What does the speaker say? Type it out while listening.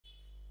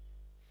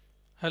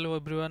Hello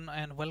everyone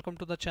and welcome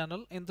to the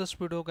channel. In this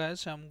video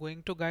guys, I'm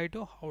going to guide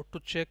you how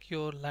to check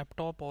your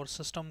laptop or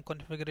system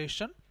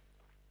configuration.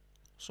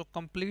 So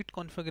complete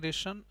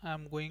configuration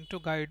I'm going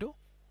to guide you.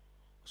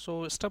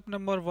 So step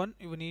number one,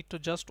 you need to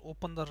just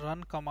open the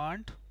run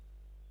command.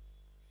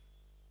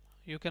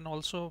 You can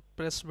also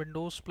press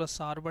Windows plus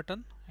R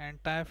button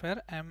and type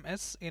here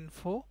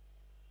msinfo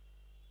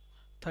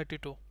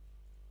 32.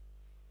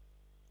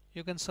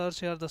 You can search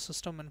here the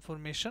system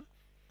information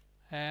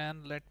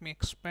and let me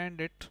expand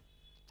it.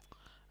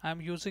 I'm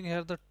using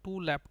here the two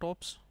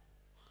laptops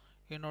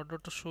in order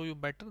to show you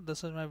better.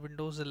 This is my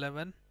Windows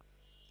 11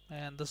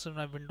 and this is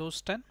my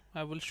Windows 10.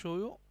 I will show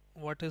you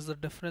what is the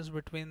difference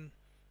between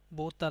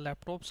both the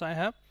laptops I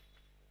have.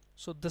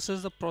 So this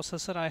is the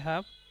processor I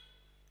have,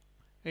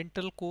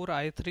 Intel Core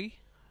i3.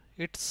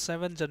 It's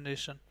 7th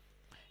generation.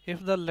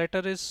 If the letter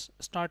is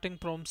starting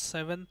from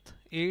 7th,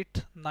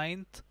 8th,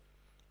 9th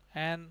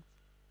and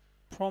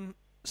from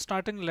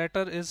starting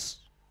letter is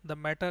the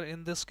matter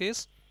in this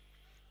case.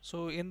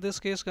 So in this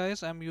case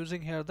guys, I'm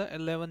using here the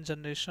 11th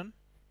generation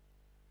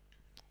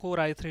Core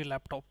i3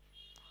 laptop.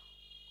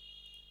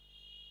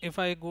 If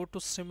I go to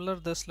similar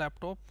this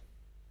laptop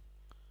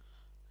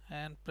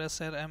and press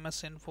here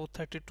msinfo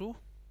 32,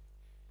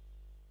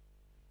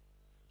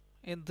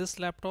 in this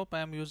laptop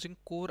I am using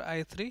Core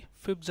i3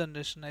 5th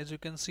generation, as you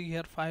can see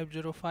here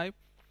 505.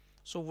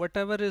 So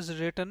whatever is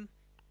written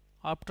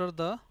after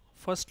the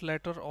first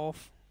letter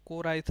of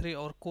Core i3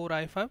 or Core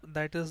i5,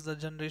 that is the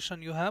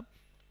generation you have.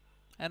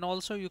 And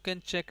also you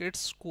can check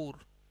its core.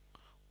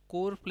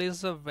 Core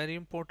plays a very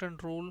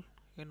important role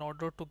in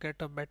order to get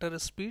a better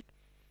speed.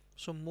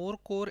 So more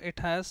core it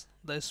has,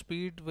 the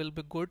speed will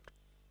be good.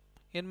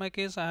 In my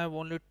case I have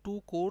only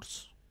 2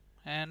 cores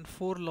and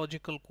 4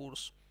 logical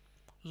cores.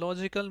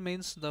 Logical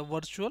means the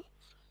virtual,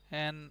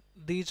 and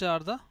these are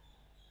the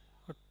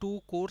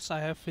 2 cores I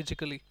have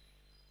physically.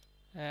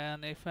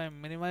 And if I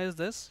minimize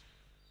this,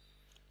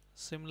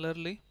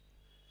 similarly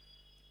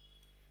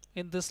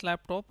in this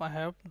laptop I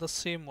have the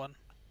same one,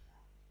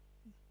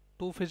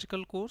 2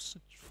 physical cores,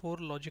 4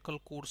 logical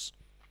cores.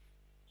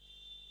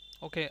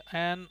 Okay,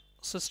 and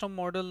system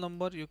model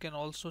number you can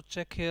also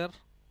check here,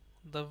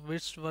 the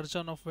which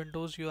version of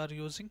Windows you are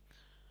using.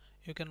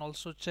 You can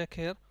also check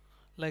here,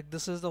 like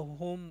this is the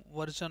home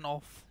version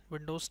of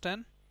Windows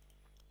 10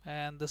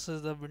 and this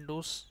is the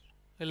Windows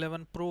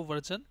 11 Pro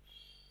version.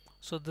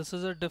 So this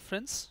is a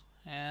difference,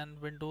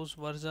 and Windows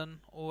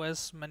version,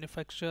 OS,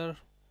 manufacturer,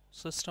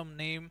 system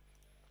name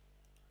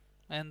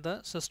and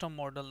the system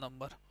model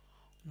number.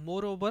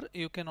 Moreover,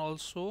 you can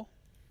also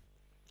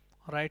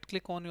right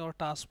click on your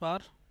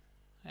taskbar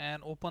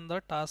and open the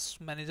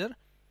task manager.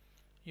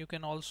 You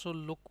can also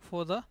look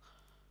for the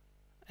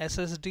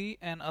SSD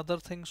and other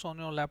things on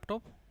your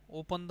laptop.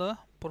 Open the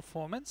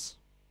performance.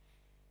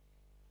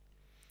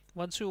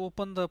 Once you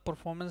open the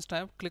performance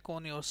tab, click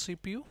on your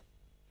CPU,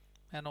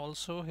 and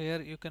also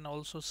here you can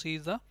also see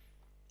the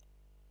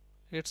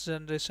its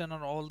generation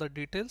and all the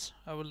details.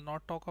 I will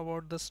not talk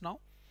about this now.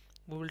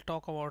 We will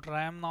talk about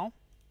RAM now.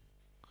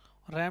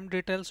 RAM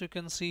details you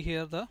can see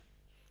here, the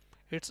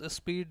its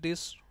speed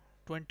is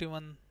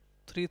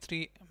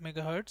 2133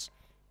 megahertz.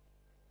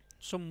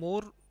 So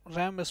more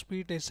RAM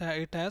speed it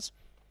has,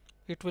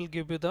 it will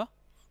give you the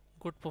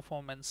good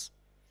performance.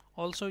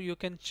 Also you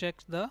can check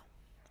the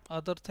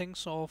other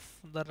things of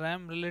the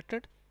RAM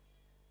related.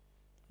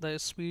 The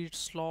speed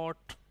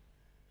slot,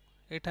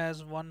 it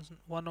has one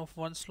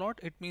slot.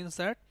 It means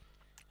that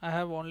I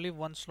have only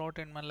one slot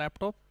in my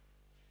laptop.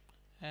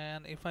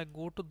 And if I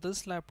go to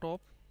this laptop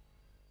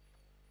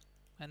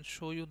and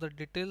show you the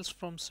details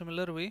from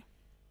similar way,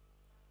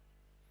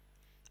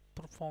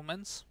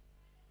 performance,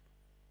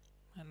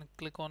 and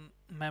click on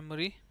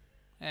memory,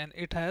 and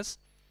it has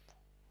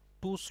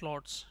 2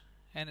 slots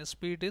and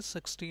speed is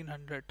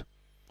 1600.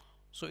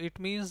 So it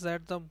means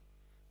that the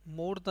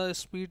more the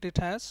speed it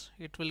has,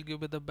 it will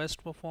give you the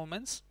best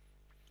performance.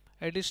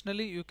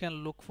 Additionally you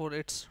can look for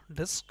its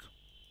disk.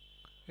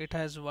 It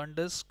has one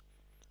disk,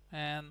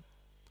 and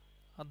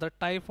the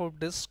type of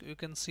disk you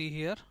can see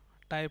here,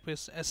 type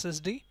is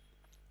SSD.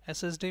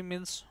 SSD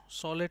means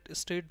solid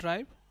state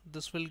drive.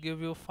 This will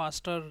give you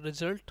faster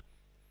result,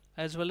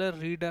 as well as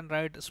read and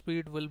write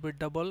speed will be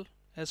double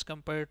as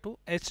compared to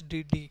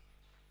HDD.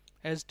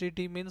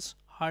 HDD means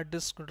hard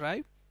disk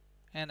drive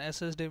and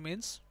SSD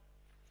means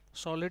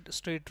solid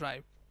state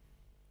drive.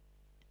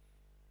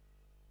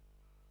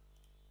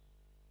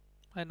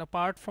 And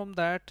apart from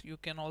that, you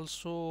can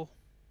also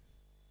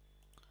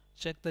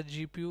check the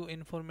GPU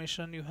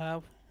information you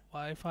have,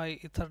 Wi-Fi,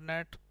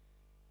 Ethernet,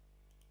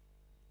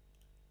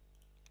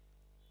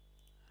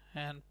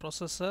 and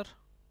processor.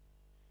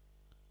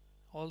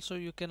 Also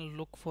you can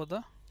look for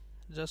the,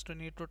 just you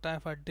need to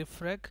type a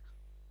defrag,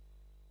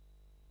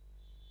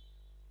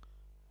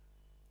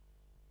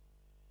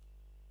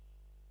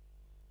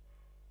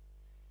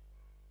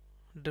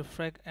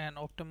 and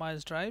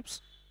optimized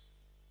drives,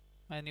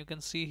 and you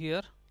can see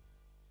here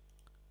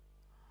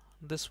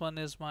this one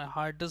is my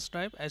hard disk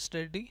drive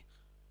HDD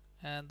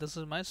and this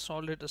is my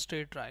solid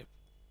state drive.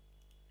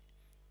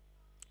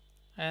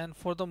 and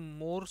for the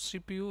more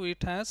CPU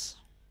it has,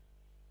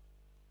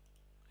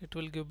 it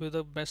will give you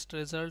the best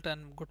result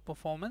and good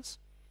performance.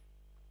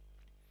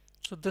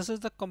 So this is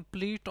the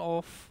complete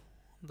of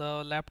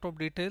the laptop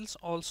details.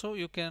 Also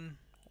you can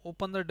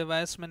open the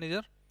device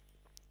manager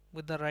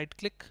with the right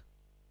click,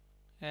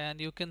 and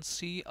you can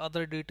see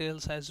other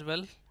details as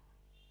well,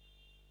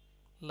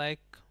 like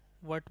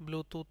what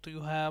Bluetooth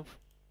you have.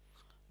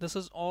 This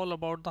is all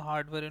about the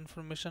hardware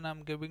information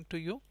I'm giving to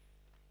you,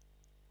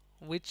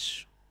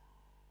 which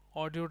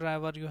audio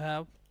driver you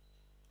have.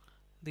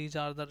 These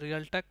are the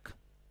Realtek,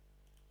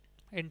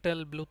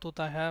 Intel, Bluetooth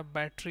I have,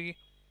 battery,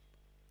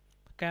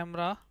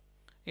 camera,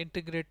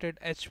 integrated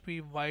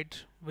HP wide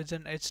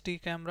vision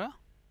HD camera.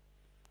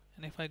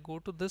 And if I go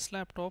to this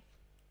laptop,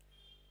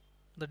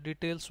 the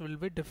details will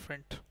be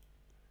different.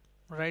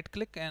 Right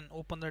click and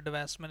open the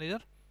device manager.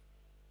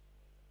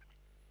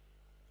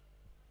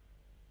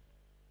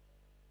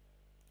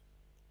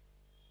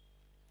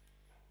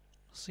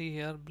 See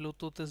here,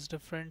 Bluetooth is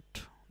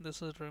different.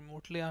 This is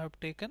remotely I have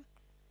taken.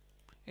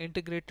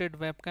 Integrated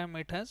webcam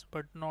it has,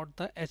 but not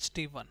the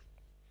HD one.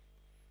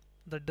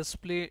 The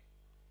display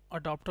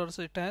adapters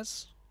it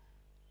has,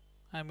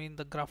 I mean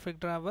the graphic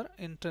driver,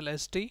 Intel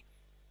SD,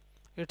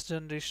 its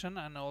generation,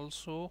 and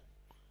also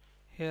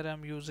here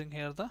I'm using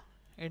here the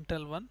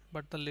Intel one,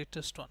 but the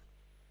latest one.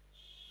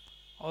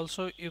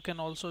 Also you can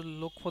also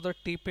look for the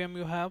TPM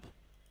you have.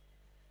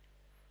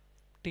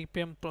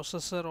 TPM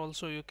processor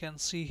also you can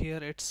see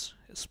here its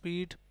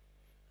speed,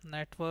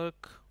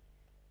 network,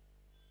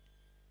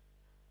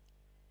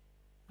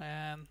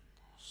 and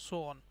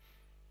so on.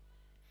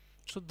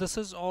 So this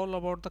is all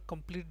about the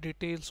complete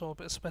details of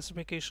a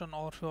specification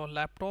of your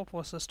laptop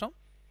or system.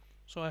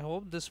 So I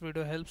hope this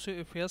video helps you.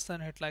 If yes,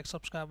 then hit like,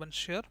 subscribe and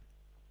share.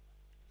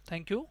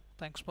 Thank you.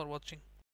 Thanks for watching.